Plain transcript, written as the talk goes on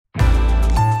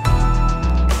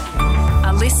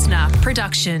listener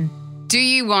production. Do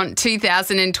you want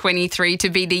 2023 to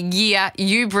be the year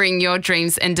you bring your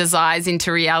dreams and desires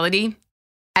into reality?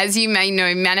 As you may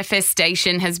know,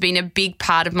 manifestation has been a big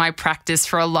part of my practice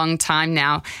for a long time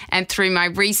now, and through my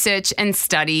research and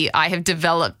study, I have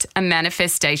developed a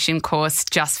manifestation course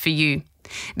just for you.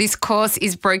 This course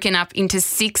is broken up into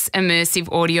 6 immersive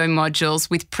audio modules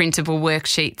with printable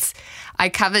worksheets. I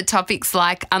cover topics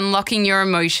like unlocking your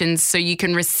emotions so you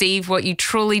can receive what you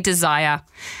truly desire,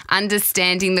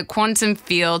 understanding the quantum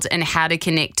field and how to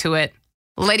connect to it,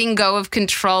 letting go of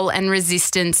control and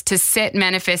resistance to set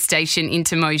manifestation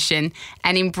into motion,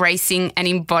 and embracing and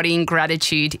embodying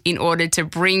gratitude in order to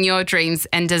bring your dreams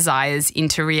and desires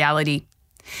into reality.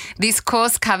 This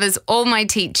course covers all my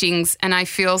teachings, and I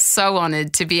feel so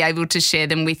honoured to be able to share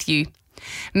them with you.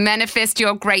 Manifest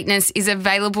Your Greatness is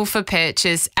available for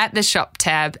purchase at the shop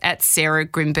tab at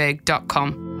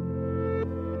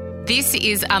sarahgrimberg.com. This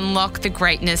is Unlock the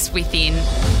Greatness Within.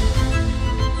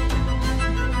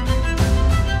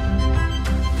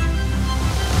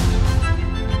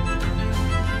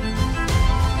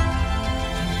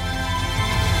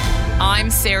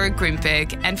 I'm Sarah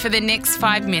Grimberg, and for the next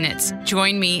 5 minutes,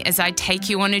 join me as I take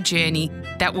you on a journey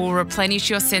that will replenish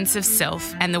your sense of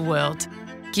self and the world,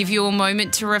 give you a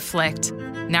moment to reflect,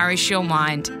 nourish your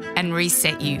mind, and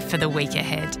reset you for the week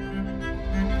ahead.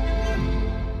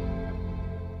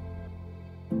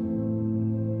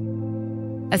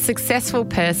 A successful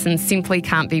person simply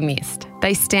can't be missed.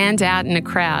 They stand out in a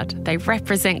crowd. They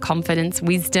represent confidence,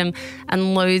 wisdom,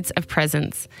 and loads of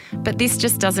presence. But this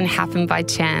just doesn't happen by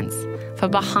chance. For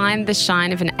behind the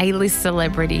shine of an A-list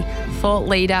celebrity, thought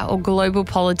leader, or global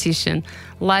politician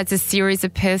lies a series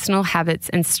of personal habits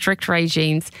and strict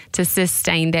regimes to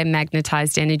sustain their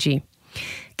magnetised energy.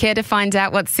 Care to find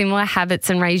out what similar habits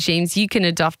and regimes you can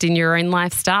adopt in your own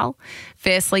lifestyle?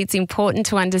 Firstly, it's important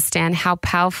to understand how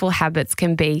powerful habits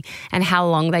can be and how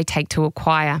long they take to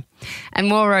acquire. And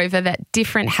moreover, that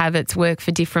different habits work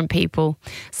for different people.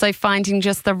 So finding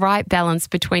just the right balance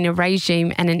between a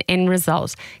regime and an end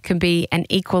result can be an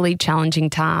equally challenging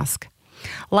task.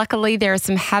 Luckily, there are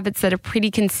some habits that are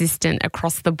pretty consistent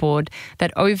across the board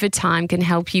that over time can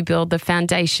help you build the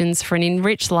foundations for an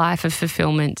enriched life of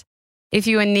fulfillment. If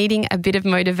you are needing a bit of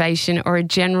motivation or a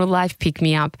general life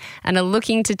pick-me-up and are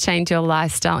looking to change your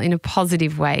lifestyle in a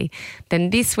positive way, then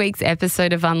this week's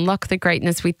episode of Unlock the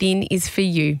Greatness Within is for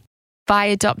you. By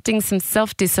adopting some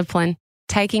self-discipline,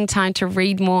 taking time to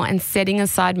read more and setting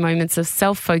aside moments of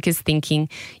self-focused thinking,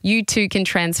 you too can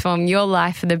transform your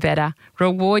life for the better,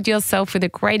 reward yourself with a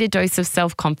greater dose of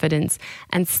self-confidence,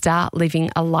 and start living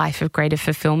a life of greater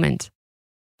fulfillment.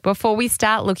 Before we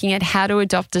start looking at how to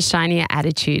adopt a shinier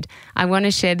attitude, I want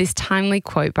to share this timely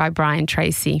quote by Brian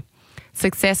Tracy.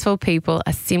 Successful people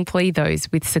are simply those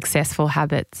with successful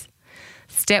habits.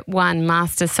 Step 1,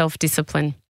 master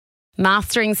self-discipline.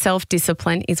 Mastering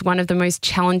self-discipline is one of the most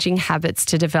challenging habits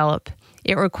to develop.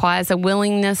 It requires a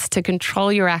willingness to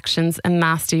control your actions and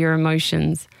master your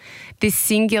emotions. This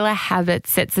singular habit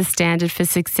sets a standard for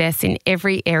success in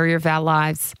every area of our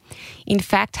lives. In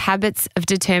fact, habits of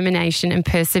determination and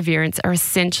perseverance are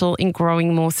essential in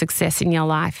growing more success in your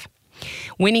life.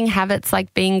 Winning habits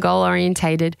like being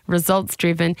goal-orientated,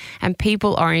 results-driven, and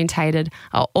people-orientated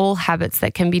are all habits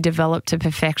that can be developed to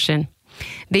perfection.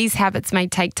 These habits may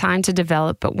take time to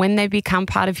develop, but when they become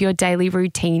part of your daily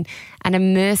routine and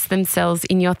immerse themselves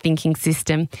in your thinking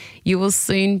system, you will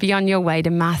soon be on your way to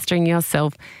mastering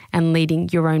yourself and leading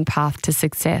your own path to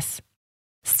success.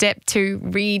 Step 2,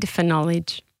 read for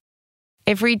knowledge.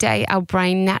 Every day, our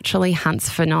brain naturally hunts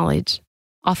for knowledge.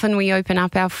 Often we open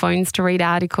up our phones to read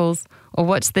articles or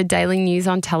watch the daily news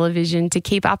on television to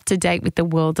keep up to date with the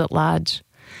world at large.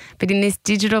 But in this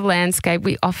digital landscape,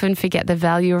 we often forget the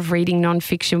value of reading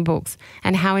non-fiction books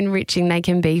and how enriching they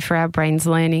can be for our brain's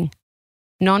learning.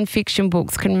 Non-fiction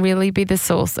books can really be the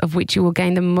source of which you will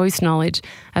gain the most knowledge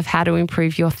of how to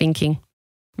improve your thinking.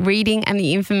 Reading and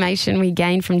the information we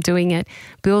gain from doing it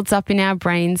builds up in our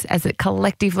brains as it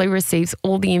collectively receives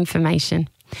all the information.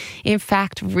 In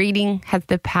fact, reading has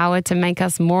the power to make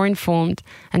us more informed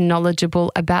and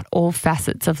knowledgeable about all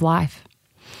facets of life.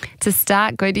 To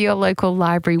start, go to your local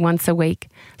library once a week.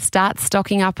 Start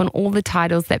stocking up on all the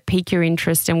titles that pique your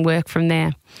interest and work from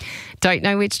there. Don't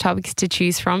know which topics to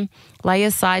choose from? Lay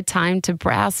aside time to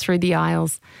browse through the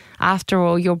aisles. After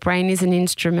all, your brain is an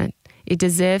instrument. It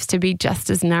deserves to be just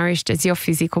as nourished as your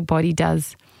physical body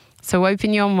does. So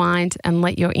open your mind and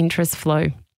let your interest flow.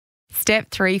 Step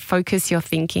 3, focus your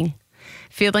thinking.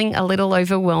 Feeling a little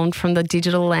overwhelmed from the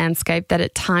digital landscape that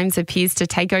at times appears to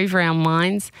take over our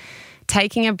minds?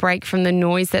 Taking a break from the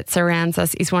noise that surrounds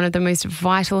us is one of the most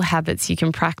vital habits you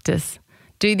can practice.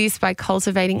 Do this by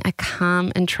cultivating a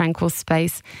calm and tranquil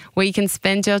space where you can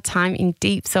spend your time in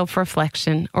deep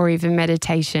self-reflection or even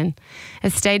meditation.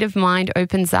 A state of mind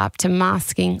opens up to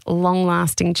masking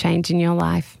long-lasting change in your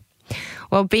life.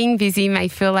 While being busy may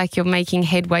feel like you're making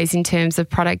headways in terms of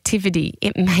productivity,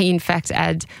 it may in fact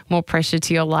add more pressure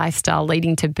to your lifestyle,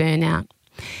 leading to burnout.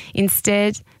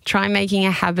 Instead, try making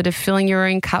a habit of filling your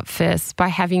own cup first by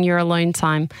having your alone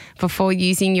time before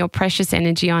using your precious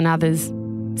energy on others.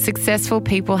 Successful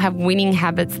people have winning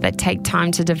habits that take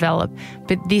time to develop,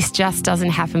 but this just doesn't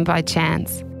happen by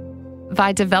chance.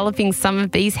 By developing some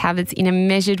of these habits in a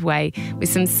measured way with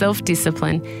some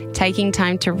self-discipline, taking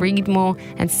time to read more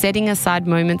and setting aside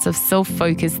moments of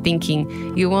self-focused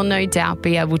thinking, you will no doubt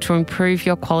be able to improve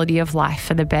your quality of life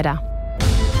for the better.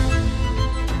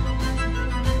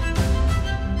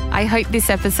 I hope this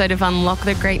episode of Unlock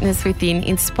the Greatness Within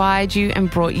inspired you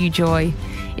and brought you joy.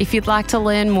 If you'd like to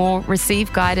learn more,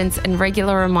 receive guidance and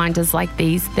regular reminders like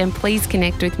these, then please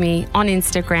connect with me on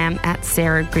Instagram at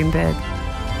Sarah Grimberg.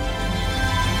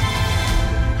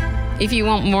 If you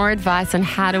want more advice on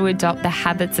how to adopt the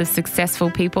habits of successful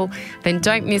people, then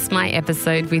don't miss my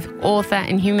episode with author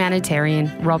and humanitarian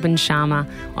Robin Sharma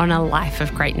on a Life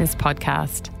of Greatness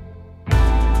podcast.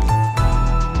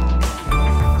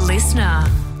 Listener.